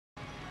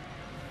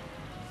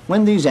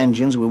When these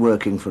engines were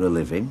working for a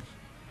living,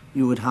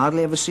 you would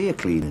hardly ever see a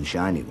clean and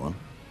shiny one.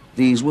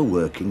 These were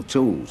working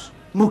tools,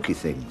 mucky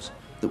things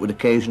that would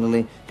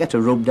occasionally get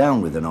a rub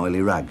down with an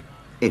oily rag,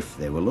 if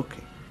they were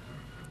lucky.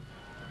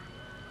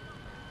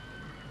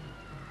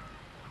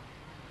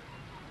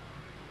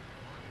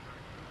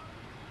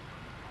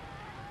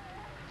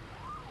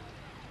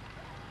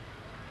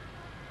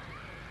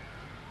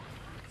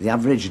 The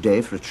average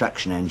day for a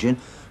traction engine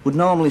would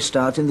normally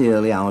start in the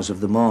early hours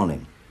of the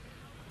morning.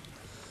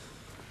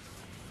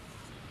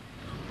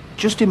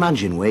 Just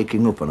imagine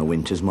waking up on a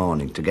winter's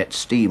morning to get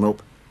steam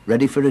up,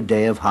 ready for a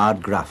day of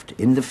hard graft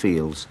in the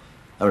fields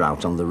or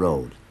out on the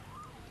road.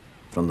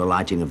 From the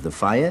lighting of the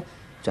fire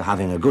to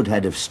having a good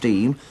head of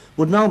steam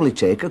would normally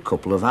take a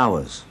couple of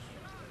hours.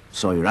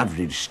 So your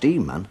average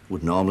steam man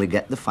would normally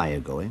get the fire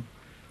going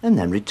and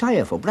then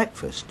retire for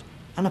breakfast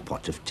and a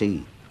pot of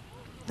tea.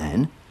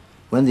 Then,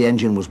 when the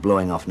engine was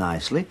blowing off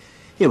nicely,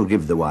 he would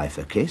give the wife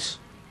a kiss,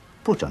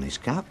 put on his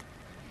cap,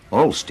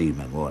 all steam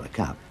men wore a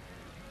cap,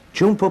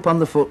 jump up on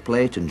the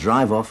footplate and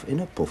drive off in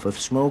a puff of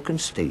smoke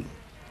and steam.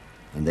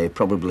 And they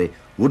probably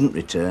wouldn't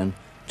return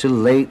till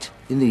late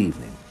in the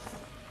evening.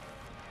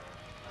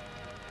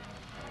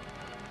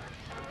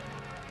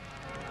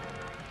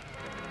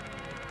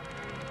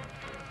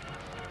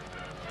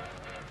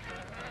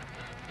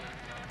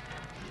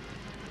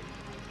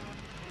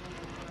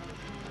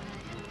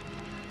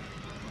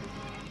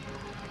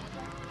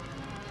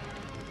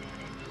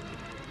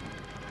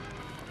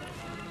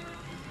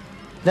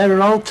 There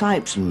are all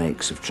types and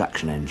makes of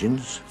traction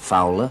engines: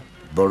 Fowler,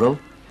 Burrell,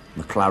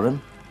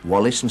 McLaren,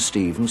 Wallace and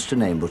Stevens, to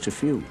name but a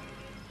few.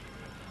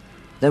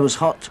 There was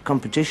hot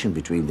competition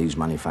between these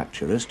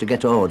manufacturers to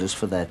get orders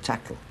for their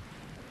tackle.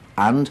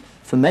 And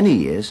for many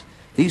years,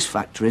 these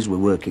factories were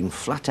working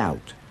flat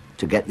out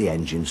to get the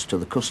engines to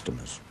the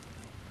customers.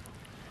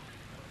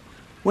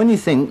 When you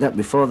think that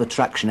before the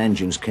traction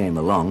engines came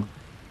along,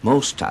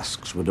 most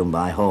tasks were done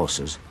by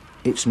horses,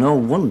 it's no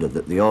wonder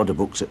that the order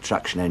books at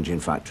traction engine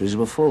factories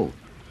were full.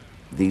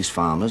 These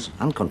farmers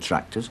and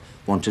contractors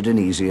wanted an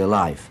easier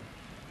life,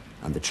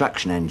 and the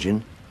traction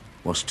engine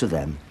was to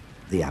them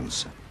the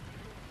answer.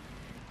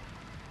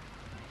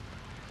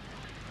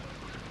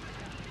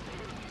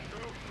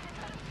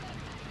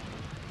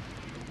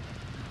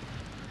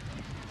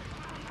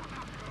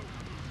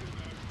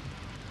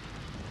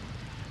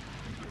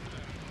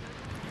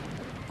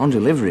 On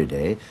delivery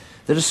day,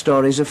 there are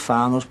stories of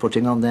farmers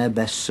putting on their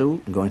best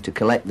suit and going to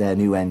collect their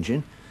new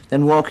engine,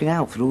 then walking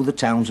out through the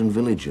towns and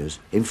villages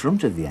in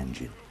front of the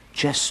engine,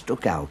 chest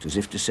stuck out as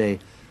if to say,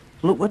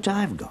 "Look what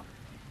I've got."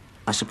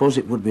 I suppose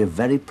it would be a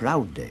very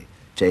proud day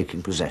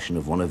taking possession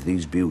of one of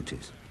these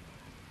beauties.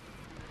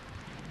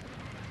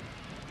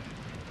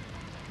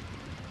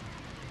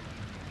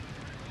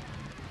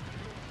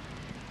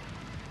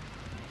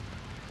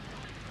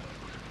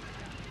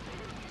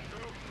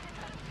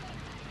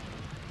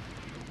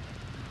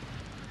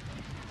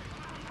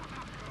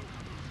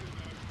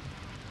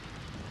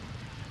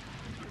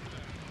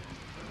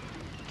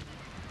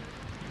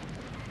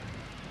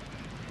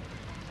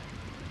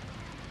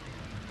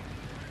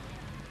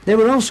 They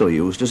were also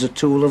used as a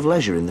tool of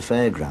leisure in the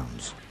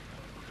fairgrounds.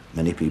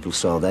 Many people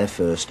saw their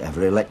first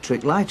ever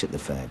electric light at the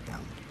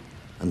fairground,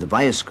 and the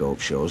bioscope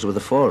shows were the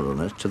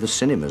forerunner to the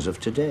cinemas of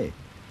today.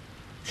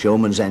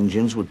 Showman's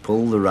engines would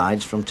pull the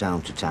rides from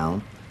town to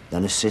town,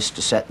 then assist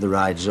to set the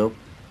rides up,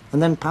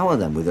 and then power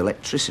them with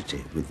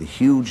electricity with the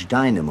huge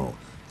dynamo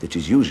that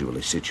is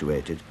usually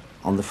situated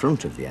on the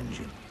front of the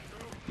engine.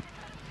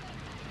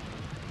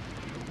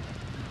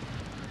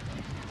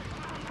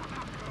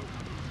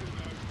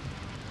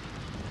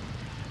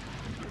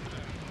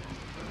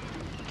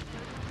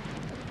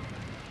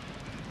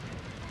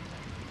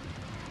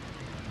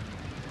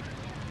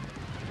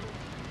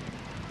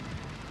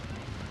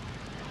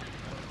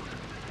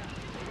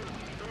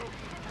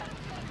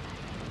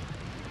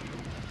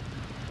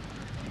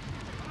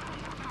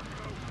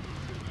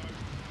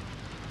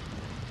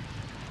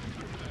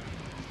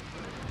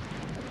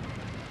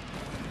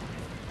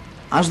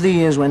 As the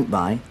years went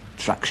by,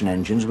 traction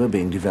engines were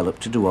being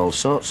developed to do all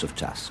sorts of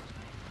tasks.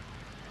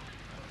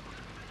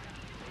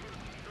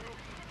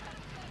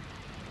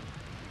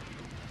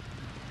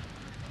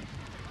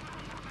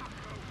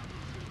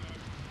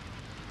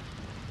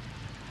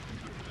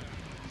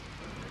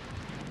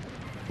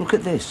 Look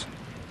at this,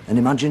 and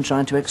imagine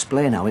trying to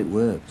explain how it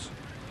works.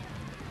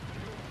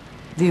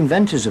 The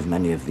inventors of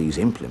many of these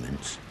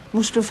implements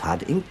must have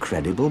had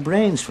incredible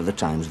brains for the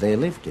times they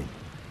lived in.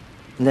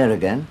 And there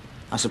again,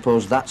 I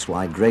suppose that's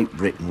why Great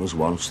Britain was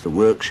once the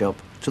workshop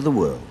to the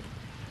world.